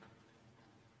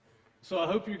So I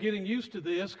hope you're getting used to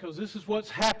this, because this is what's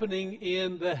happening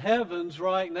in the heavens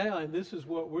right now, and this is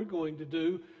what we're going to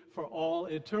do for all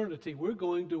eternity. We're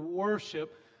going to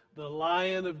worship the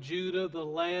Lion of Judah, the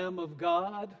Lamb of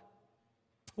God.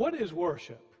 What is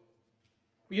worship?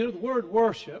 You know, the word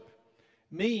worship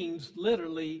means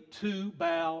literally to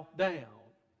bow down.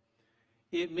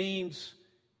 It means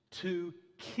to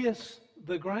kiss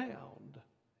the ground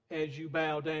as you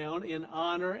bow down in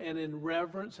honor and in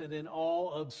reverence and in awe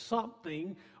of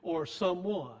something or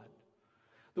someone.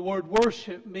 The word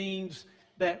worship means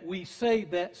that we say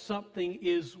that something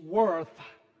is worth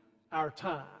our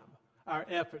time, our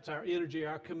efforts, our energy,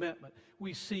 our commitment.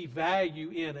 We see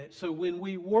value in it. So when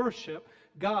we worship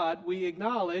God, we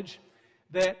acknowledge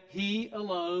that He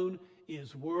alone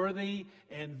is worthy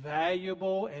and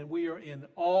valuable, and we are in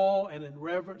awe and in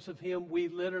reverence of Him. We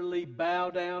literally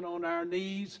bow down on our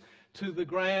knees to the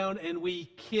ground and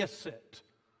we kiss it.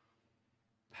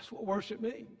 That's what worship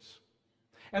means.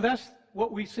 And that's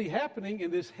what we see happening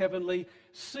in this heavenly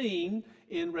scene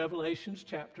in Revelations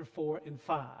chapter 4 and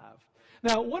 5.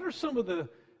 Now, what are some of the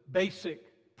basic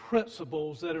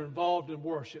principles that are involved in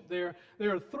worship? There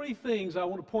are three things I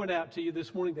want to point out to you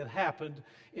this morning that happened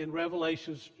in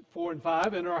Revelations 4 and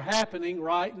 5 and are happening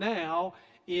right now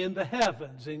in the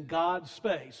heavens, in God's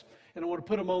space. And I want to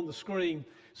put them on the screen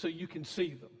so you can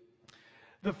see them.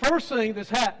 The first thing that's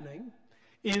happening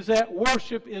is that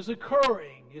worship is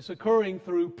occurring. It's occurring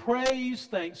through praise,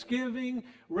 thanksgiving,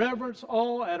 reverence,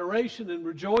 awe, adoration, and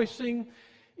rejoicing.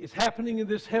 It's happening in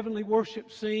this heavenly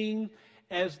worship scene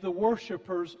as the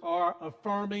worshipers are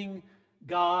affirming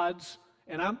God's,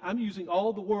 and I'm using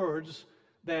all the words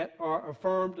that are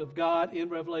affirmed of God in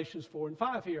Revelations 4 and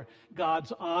 5 here.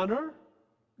 God's honor,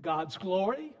 God's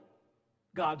glory,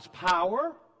 God's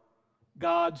power,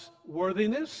 God's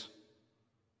worthiness,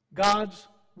 God's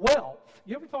wealth.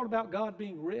 You ever thought about God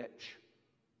being rich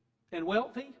and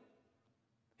wealthy?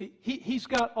 He's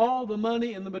got all the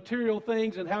money and the material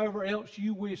things and however else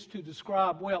you wish to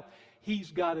describe wealth. He's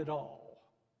got it all.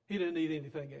 He didn't need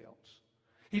anything else.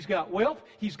 He's got wealth,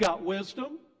 He's got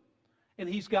wisdom, and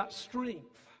He's got strength.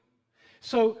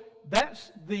 So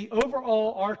that's the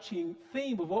overall arching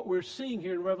theme of what we're seeing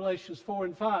here in Revelations 4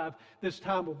 and 5, this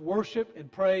time of worship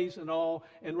and praise and awe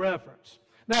and reverence.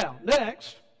 Now,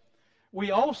 next,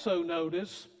 we also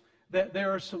notice that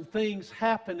there are some things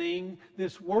happening.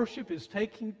 This worship is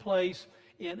taking place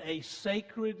in a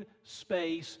sacred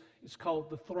space. It's called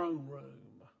the throne room.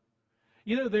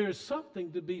 You know, there is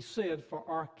something to be said for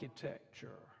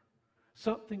architecture,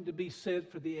 something to be said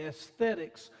for the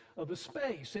aesthetics of a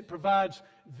space. It provides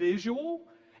visual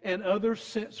and other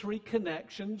sensory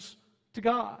connections to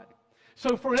God.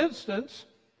 So, for instance,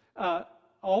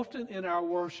 often in our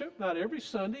worship, not every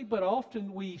Sunday, but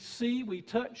often we see, we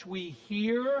touch, we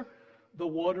hear the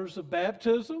waters of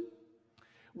baptism.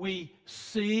 We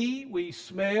see, we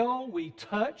smell, we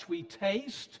touch, we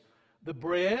taste the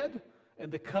bread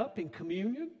and the cup in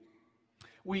communion.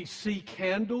 We see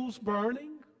candles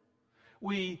burning.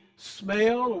 We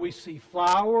smell or we see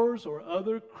flowers or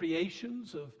other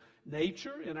creations of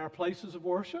nature in our places of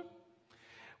worship.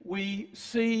 We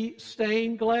see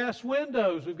stained glass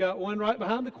windows. We've got one right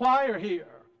behind the choir here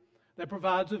that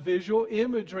provides a visual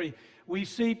imagery. We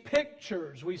see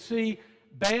pictures. We see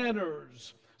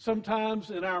banners. Sometimes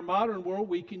in our modern world,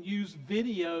 we can use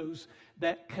videos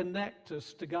that connect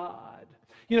us to God.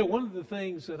 You know, one of the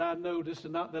things that I noticed,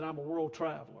 and not that I'm a world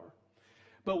traveler,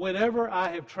 but whenever I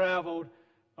have traveled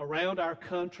around our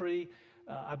country,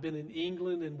 I've been in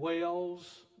England and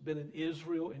Wales, been in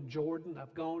Israel and Jordan.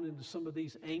 I've gone into some of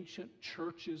these ancient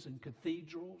churches and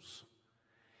cathedrals.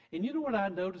 And you know what I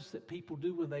notice that people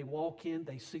do when they walk in?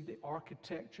 They see the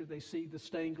architecture, they see the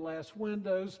stained glass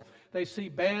windows, they see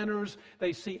banners,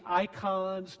 they see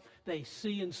icons, they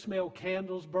see and smell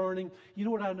candles burning. You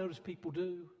know what I notice people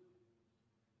do?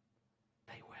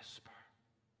 They whisper.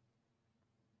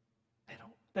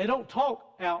 They don't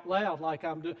talk out loud like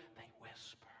I'm doing. They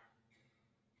whisper.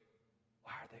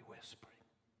 Why are they whispering?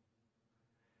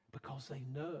 Because they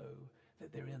know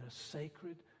that they're in a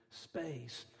sacred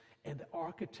space. And the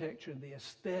architecture and the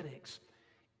aesthetics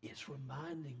is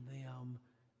reminding them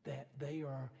that they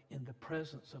are in the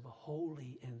presence of a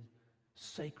holy and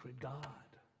sacred God.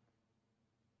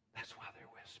 That's why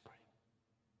they're whispering.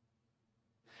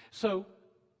 So,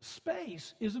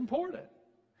 space is important.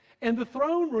 And the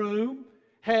throne room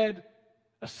had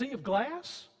a sea of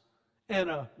glass and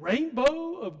a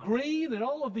rainbow of green and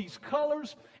all of these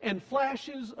colors and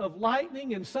flashes of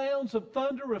lightning and sounds of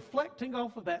thunder reflecting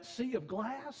off of that sea of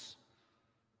glass.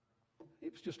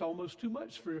 It was just almost too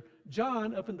much for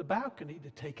John up in the balcony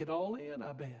to take it all in,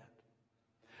 I bet.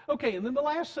 Okay, and then the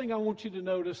last thing I want you to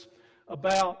notice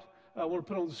about, I want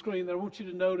to put on the screen that I want you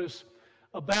to notice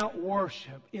about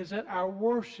worship is that our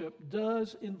worship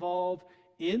does involve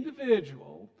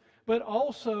individual, but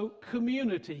also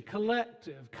community,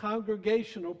 collective,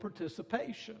 congregational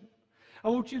participation. I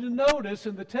want you to notice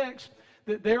in the text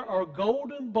that there are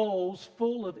golden bowls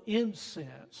full of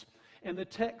incense, and the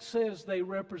text says they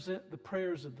represent the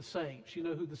prayers of the saints. You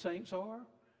know who the saints are?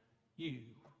 You.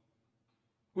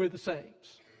 We're the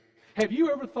saints. Have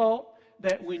you ever thought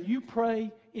that when you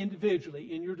pray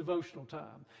individually in your devotional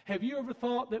time, have you ever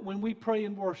thought that when we pray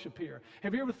in worship here,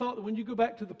 have you ever thought that when you go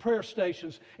back to the prayer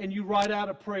stations and you write out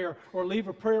a prayer or leave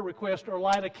a prayer request or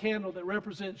light a candle that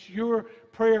represents your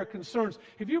prayer concerns,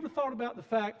 have you ever thought about the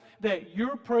fact that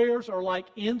your prayers are like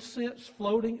incense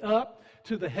floating up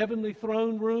to the heavenly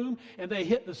throne room, and they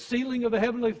hit the ceiling of the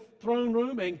heavenly throne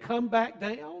room and come back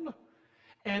down,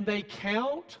 and they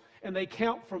count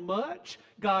for much?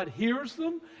 God hears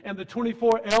them, and the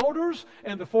 24 elders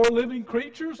and the 4 living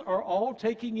creatures are all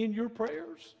taking in your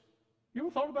prayers. You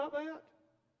ever thought about that?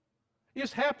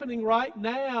 It's happening right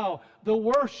now, the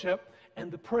worship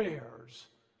and the prayers.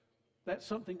 That's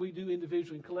something we do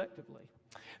individually and collectively.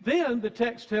 Then the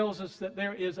text tells us that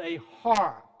there is a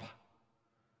harp.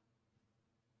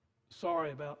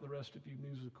 Sorry about the rest of you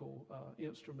musical,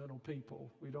 instrumental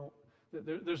people. We don't.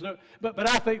 There's no, but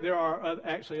I think there are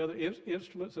actually other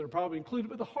instruments that are probably included.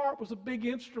 But the harp was a big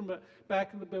instrument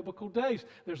back in the biblical days.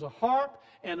 There's a harp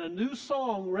and a new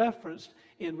song referenced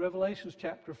in Revelation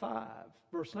chapter 5,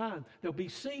 verse 9. There'll be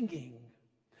singing.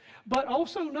 But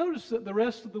also notice that the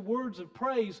rest of the words of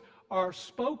praise are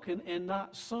spoken and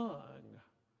not sung.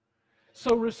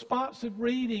 So responsive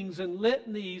readings and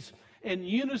litanies and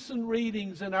unison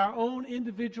readings and our own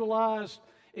individualized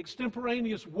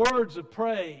extemporaneous words of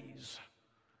praise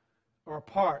are a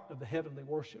part of the heavenly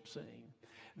worship scene.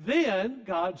 Then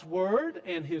God's word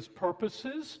and his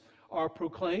purposes are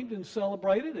proclaimed and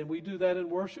celebrated, and we do that in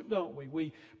worship, don't we?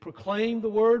 We proclaim the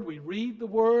word, we read the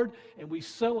word, and we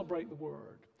celebrate the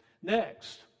word.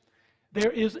 Next,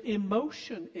 there is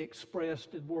emotion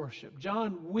expressed in worship.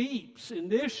 John weeps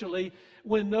initially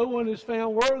when no one is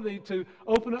found worthy to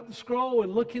open up the scroll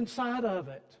and look inside of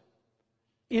it.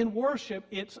 In worship,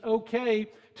 it's okay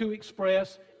to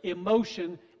express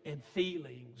emotion and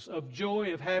feelings of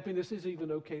joy, of happiness. It's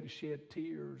even okay to shed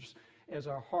tears as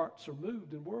our hearts are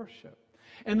moved in worship.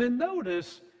 And then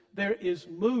notice there is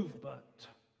movement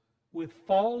with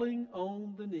falling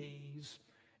on the knees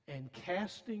and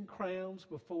casting crowns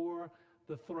before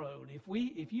the throne.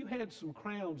 If you had some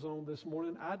crowns on this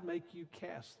morning, I'd make you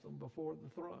cast them before the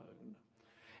throne.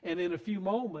 And in a few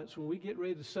moments, when we get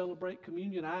ready to celebrate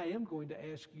communion, I am going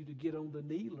to ask you to get on the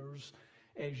kneelers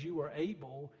as you are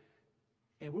able.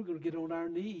 And we're going to get on our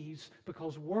knees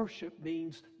because worship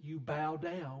means you bow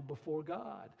down before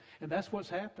God. And that's what's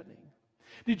happening.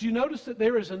 Did you notice that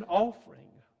there is an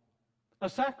offering, a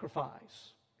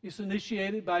sacrifice? It's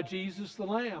initiated by Jesus the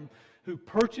Lamb, who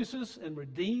purchases and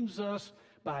redeems us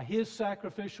by his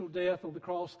sacrificial death on the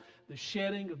cross, the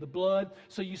shedding of the blood.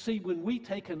 So you see, when we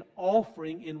take an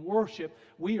offering in worship,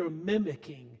 we are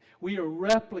mimicking, we are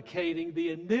replicating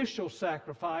the initial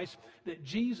sacrifice that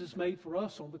Jesus made for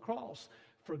us on the cross.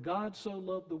 For God so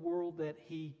loved the world that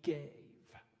he gave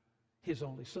his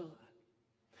only Son.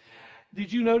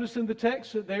 Did you notice in the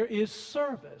text that there is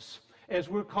service, as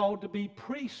we're called to be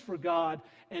priests for God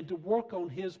and to work on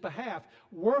his behalf?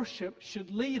 Worship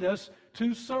should lead us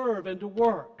to serve and to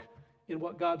work in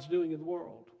what God's doing in the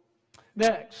world.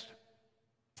 Next,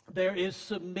 there is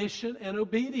submission and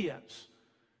obedience.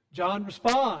 John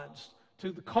responds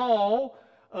to the call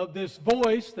of this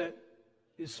voice that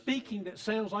is speaking that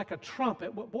sounds like a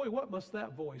trumpet. Boy, what must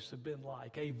that voice have been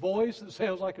like? A voice that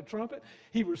sounds like a trumpet.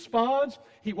 He responds,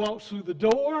 he walks through the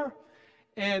door,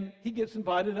 and he gets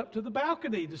invited up to the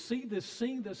balcony to see this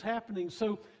scene that's happening.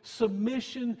 So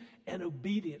submission and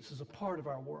obedience is a part of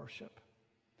our worship.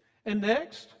 And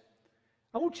next,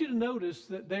 I want you to notice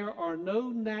that there are no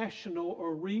national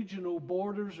or regional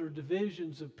borders or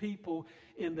divisions of people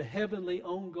in the heavenly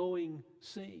ongoing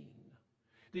scene.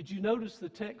 Did you notice the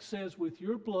text says, with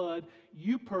your blood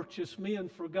you purchased men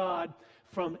for God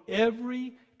from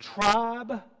every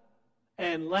tribe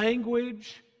and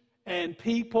language and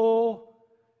people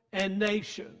and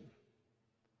nation.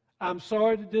 I'm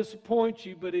sorry to disappoint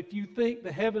you, but if you think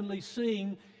the heavenly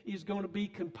scene is going to be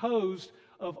composed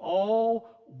of all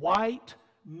white,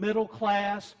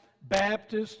 middle-class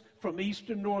Baptists from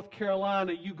eastern North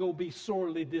Carolina, you're going to be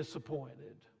sorely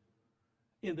disappointed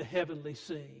in the heavenly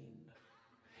scene.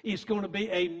 It's going to be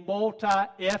a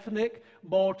multi-ethnic,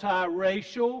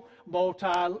 multi-racial,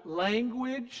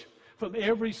 multi-language, from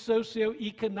every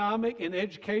socioeconomic and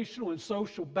educational and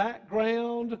social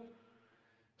background.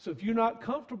 So if you're not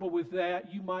comfortable with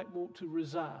that, you might want to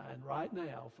resign right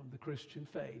now from the Christian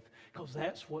faith, because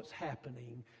that's what's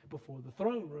happening before the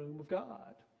throne room of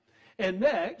God. And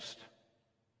next,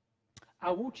 I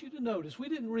want you to notice, we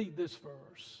didn't read this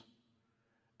verse,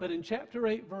 but in chapter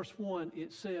 8, verse 1,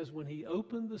 it says, when he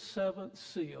opened the seventh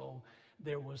seal,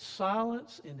 there was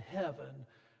silence in heaven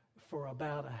for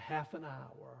about a half an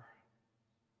hour.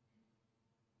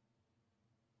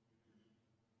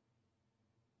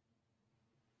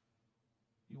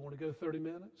 You want to go 30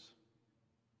 minutes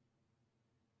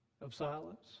of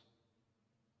silence?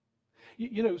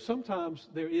 You know, sometimes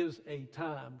there is a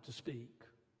time to speak.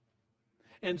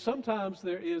 And sometimes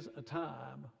there is a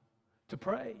time to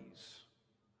praise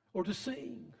or to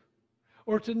sing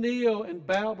or to kneel and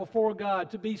bow before God,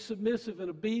 to be submissive and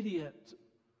obedient,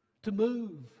 to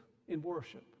move in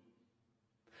worship.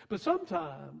 But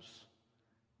sometimes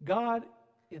God,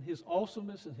 in His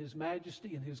awesomeness and His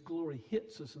majesty and His glory,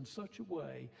 hits us in such a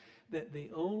way that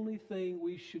the only thing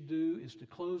we should do is to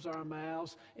close our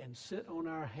mouths and sit on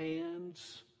our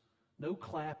hands. No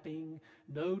clapping,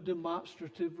 no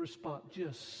demonstrative response.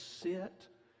 Just sit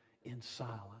in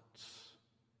silence.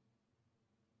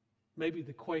 Maybe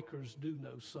the Quakers do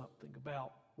know something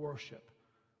about worship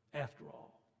after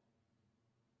all.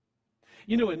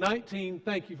 You know,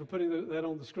 thank you for putting that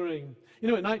on the screen. You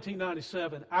know, in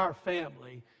 1997, our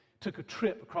family took a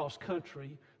trip across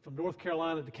country from North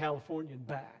Carolina to California and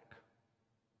back.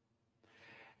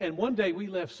 And one day we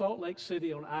left Salt Lake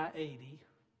City on I-80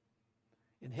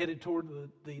 and headed toward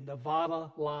the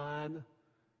Nevada line,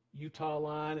 Utah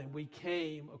line, and we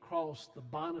came across the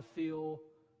Bonneville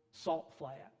Salt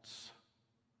Flats.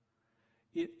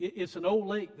 It's an old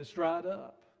lake that's dried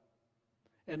up.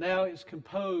 And now it's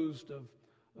composed of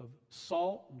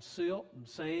salt and silt and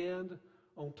sand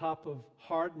on top of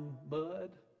hardened mud.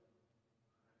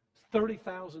 It's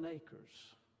 30,000 acres.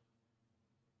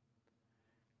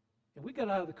 And we got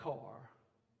out of the car,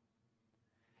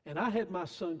 and I had my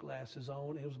sunglasses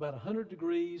on. It was about 100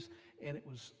 degrees, and it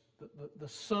was the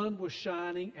sun was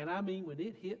shining. And I mean, when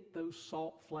it hit those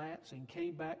salt flats and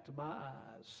came back to my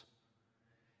eyes,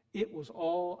 it was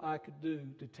all I could do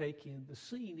to take in the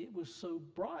scene. It was so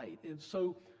bright and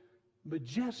so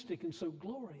majestic and so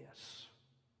glorious.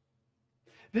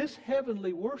 This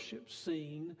heavenly worship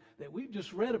scene that we've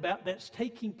just read about, that's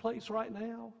taking place right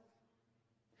now,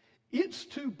 it's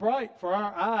too bright for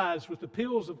our eyes with the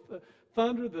peals of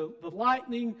thunder, the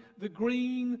lightning, the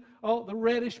green, the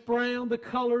reddish brown, the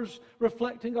colors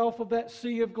reflecting off of that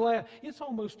sea of glass. It's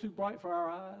almost too bright for our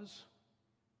eyes.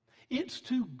 It's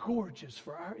too gorgeous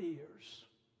for our ears.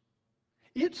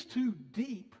 It's too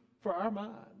deep for our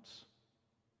minds.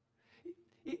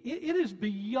 It is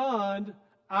beyond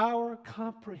our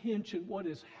comprehension what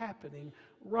is happening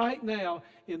right now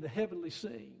in the heavenly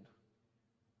scene.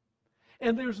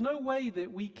 And there's no way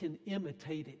that we can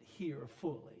imitate it here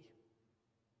fully.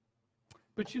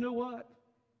 But you know what?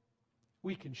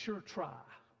 We can sure try.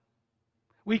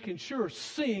 We can sure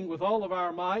sing with all of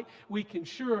our might. We can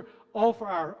sure offer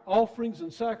our offerings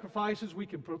and sacrifices. We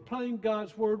can proclaim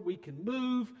God's word. We can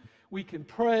move. We can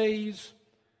praise.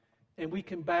 And we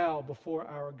can bow before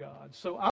our God. So